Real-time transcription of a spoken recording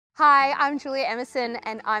Hi, I'm Julia Emerson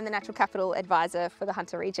and I'm the Natural Capital Advisor for the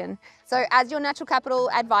Hunter region. So as your Natural Capital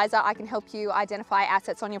Advisor, I can help you identify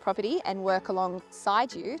assets on your property and work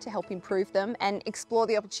alongside you to help improve them and explore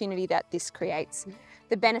the opportunity that this creates.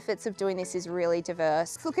 The benefits of doing this is really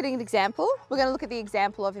diverse. Let's look at an example. We're going to look at the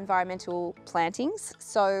example of environmental plantings.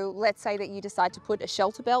 So let's say that you decide to put a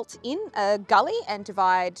shelter belt in a gully and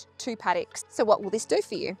divide two paddocks. So what will this do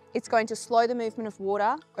for you? It's going to slow the movement of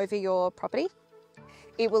water over your property.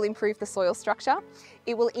 It will improve the soil structure.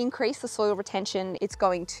 It will increase the soil retention. It's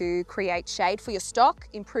going to create shade for your stock,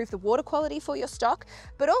 improve the water quality for your stock,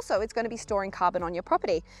 but also it's going to be storing carbon on your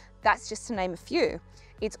property. That's just to name a few.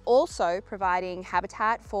 It's also providing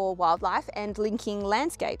habitat for wildlife and linking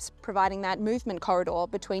landscapes, providing that movement corridor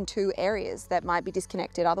between two areas that might be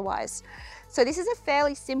disconnected otherwise. So this is a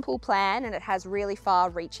fairly simple plan and it has really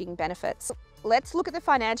far-reaching benefits. Let's look at the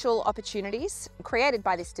financial opportunities created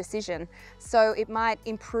by this decision. So it might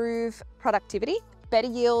improve productivity, better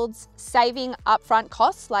yields, saving upfront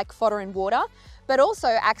costs like fodder and water, but also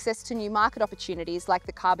access to new market opportunities like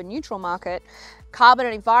the carbon neutral market. Carbon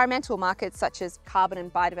and environmental markets such as carbon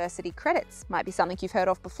and biodiversity credits might be something you've heard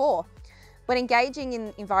of before. When engaging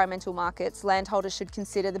in environmental markets, landholders should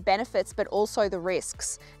consider the benefits but also the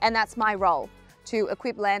risks, and that's my role, to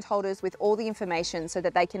equip landholders with all the information so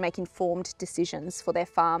that they can make informed decisions for their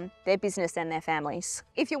farm, their business and their families.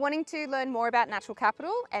 If you're wanting to learn more about Natural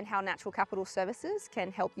Capital and how Natural Capital Services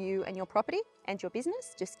can help you and your property and your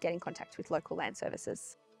business, just get in contact with Local Land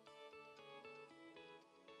Services.